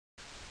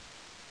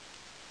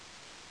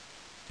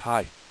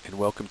Hi, and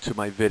welcome to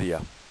my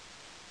video.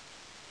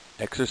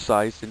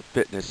 Exercise and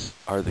fitness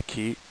are the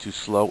key to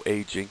slow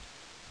aging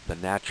the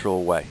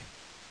natural way.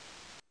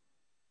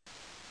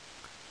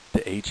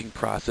 The aging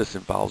process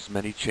involves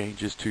many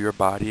changes to your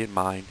body and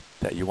mind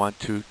that you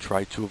want to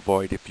try to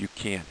avoid if you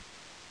can.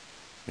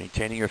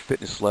 Maintaining your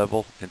fitness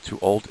level into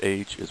old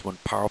age is one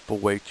powerful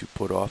way to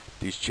put off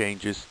these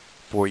changes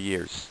for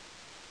years.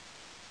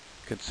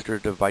 Consider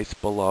the device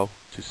below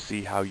to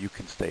see how you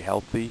can stay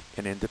healthy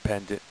and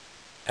independent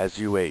as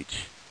you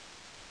age.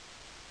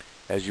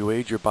 As you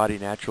age, your body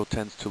naturally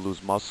tends to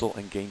lose muscle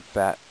and gain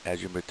fat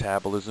as your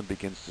metabolism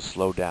begins to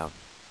slow down.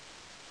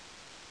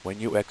 When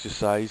you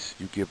exercise,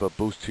 you give a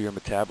boost to your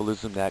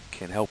metabolism that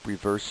can help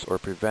reverse or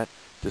prevent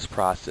this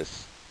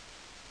process.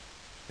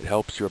 It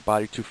helps your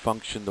body to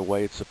function the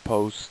way it's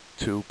supposed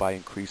to by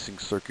increasing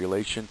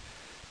circulation,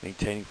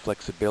 maintaining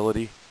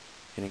flexibility,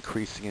 and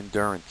increasing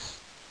endurance.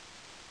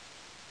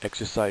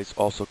 Exercise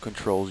also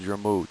controls your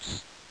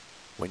moods.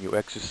 When you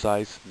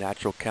exercise,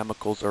 natural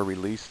chemicals are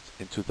released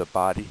into the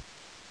body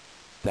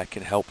that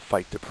can help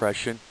fight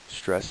depression,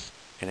 stress,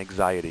 and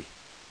anxiety.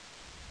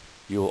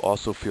 You will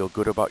also feel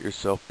good about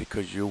yourself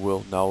because you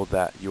will know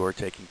that you are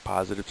taking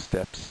positive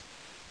steps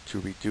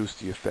to reduce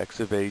the effects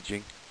of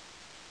aging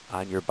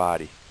on your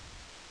body.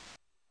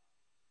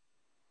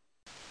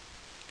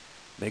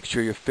 Make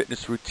sure your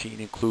fitness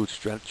routine includes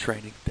strength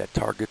training that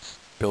targets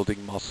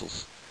building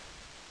muscles.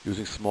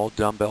 Using small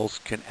dumbbells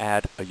can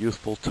add a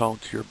youthful tone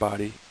to your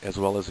body as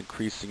well as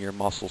increasing your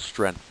muscle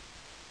strength.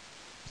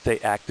 Stay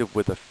active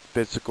with a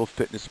physical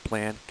fitness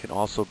plan can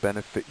also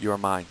benefit your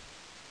mind.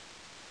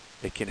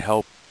 It can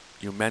help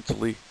you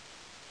mentally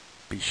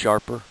be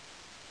sharper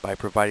by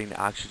providing the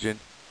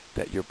oxygen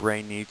that your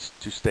brain needs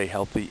to stay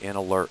healthy and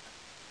alert.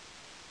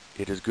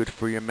 It is good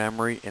for your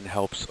memory and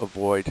helps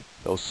avoid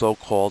those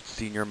so-called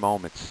senior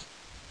moments.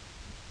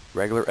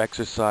 Regular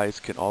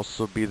exercise can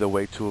also be the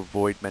way to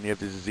avoid many of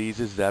the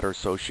diseases that are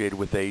associated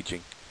with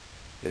aging.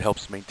 It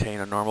helps maintain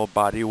a normal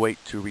body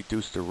weight to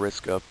reduce the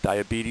risk of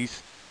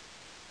diabetes,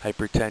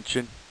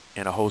 hypertension,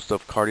 and a host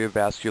of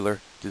cardiovascular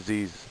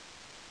disease.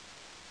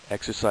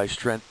 Exercise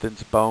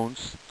strengthens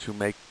bones to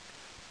make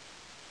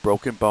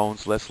broken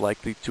bones less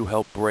likely to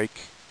help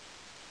break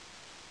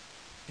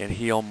and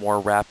heal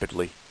more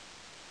rapidly.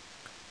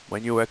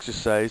 When you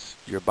exercise,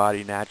 your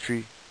body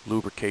naturally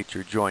lubricates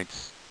your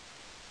joints.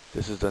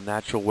 This is the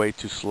natural way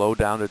to slow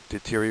down the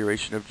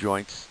deterioration of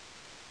joints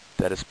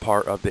that is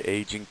part of the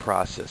aging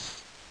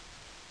process.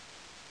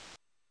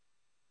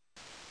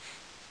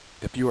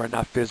 If you are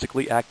not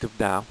physically active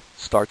now,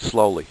 start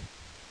slowly.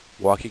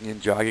 Walking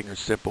and jogging are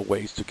simple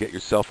ways to get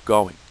yourself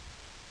going.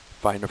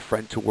 Find a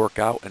friend to work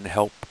out and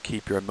help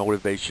keep your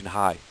motivation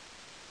high.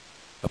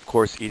 Of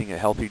course, eating a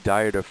healthy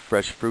diet of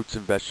fresh fruits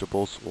and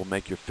vegetables will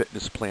make your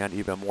fitness plan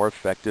even more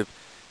effective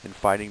in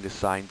fighting the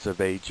signs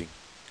of aging.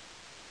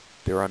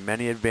 There are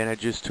many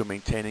advantages to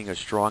maintaining a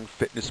strong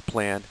fitness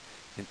plan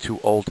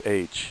into old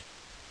age.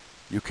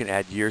 You can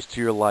add years to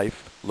your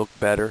life, look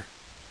better,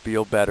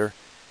 feel better,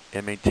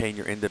 and maintain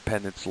your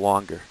independence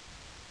longer.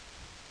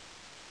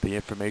 The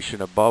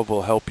information above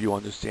will help you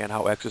understand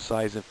how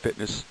exercise and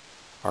fitness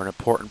are an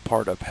important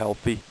part of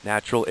healthy,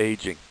 natural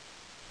aging.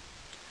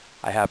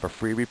 I have a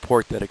free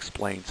report that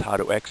explains how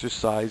to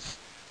exercise,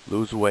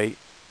 lose weight,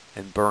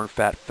 and burn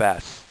fat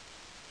fast.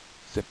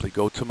 Simply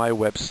go to my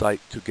website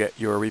to get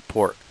your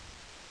report.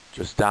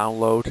 Just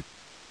download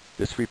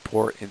this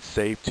report and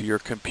save to your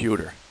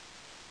computer.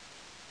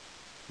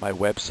 My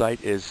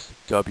website is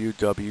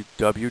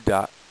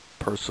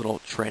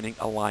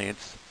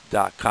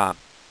www.personaltrainingalliance.com.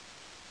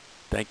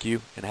 Thank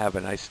you and have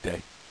a nice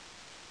day.